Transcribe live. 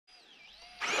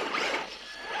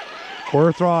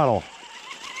Quarter throttle.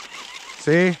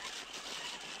 See?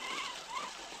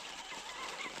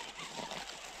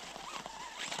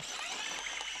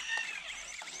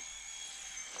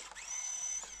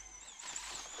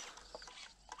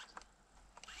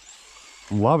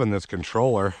 I'm loving this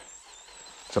controller.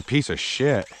 It's a piece of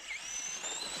shit.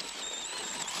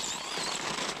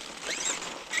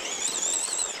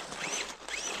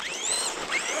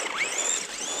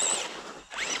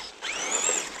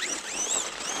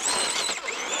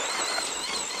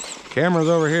 Camera's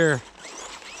over here.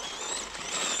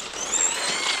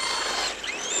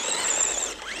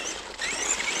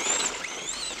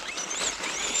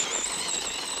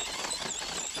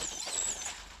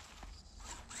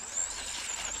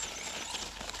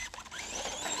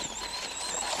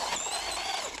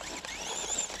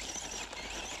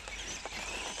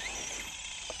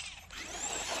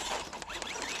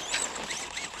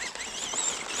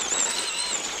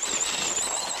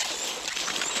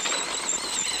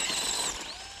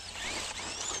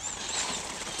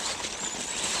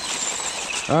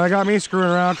 I got me screwing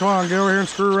around. Come on, get over here and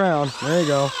screw around. There you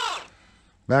go.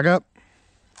 Back up.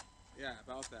 Yeah,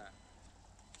 about that.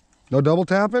 No double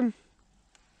tapping?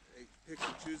 It picks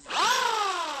and chooses.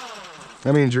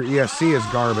 That means your ESC is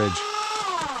garbage.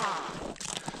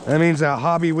 That means that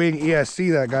Hobby Wing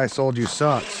ESC that guy sold you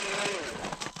sucks.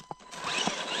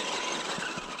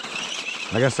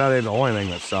 I guess that ain't the only thing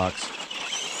that sucks.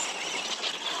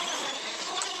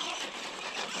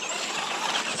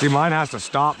 See, mine has to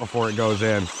stop before it goes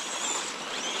in.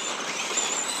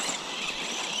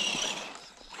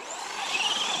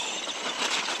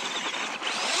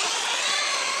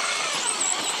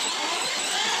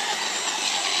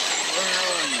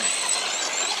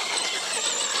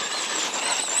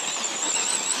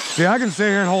 See, I can sit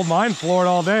here and hold mine floored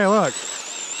all day, look.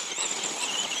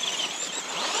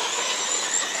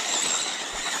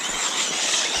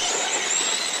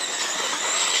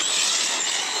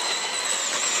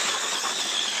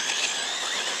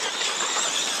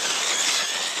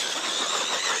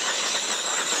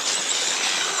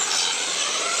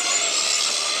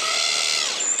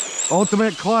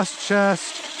 Ultimate clutch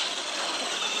chest.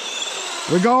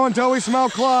 We go until we smell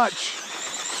clutch.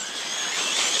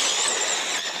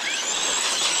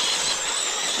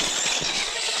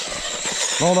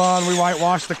 Hold on, we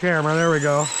whitewashed the camera. There we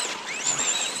go.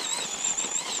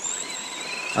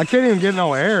 I can't even get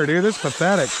no air, dude. This is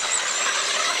pathetic.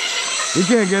 You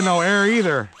can't get no air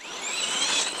either.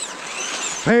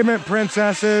 Pavement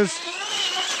princesses.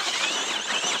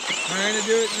 Trying to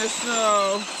do it in the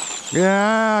snow.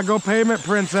 Yeah, go pavement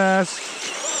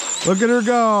princess. Look at her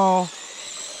go.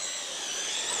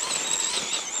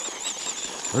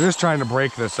 We're just trying to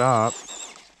break this up.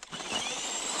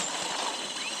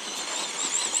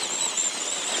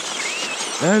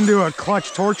 And do a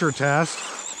clutch torture test.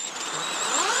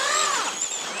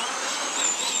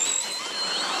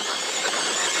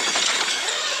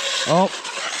 Oh.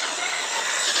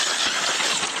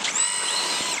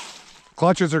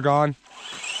 Clutches are gone.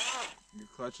 Your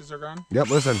clutches are gone? Yep,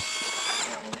 listen.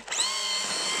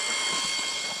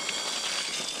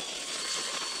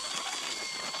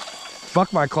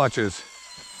 Fuck my clutches.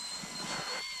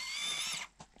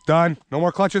 Done. No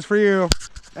more clutches for you.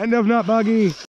 End of nut buggy.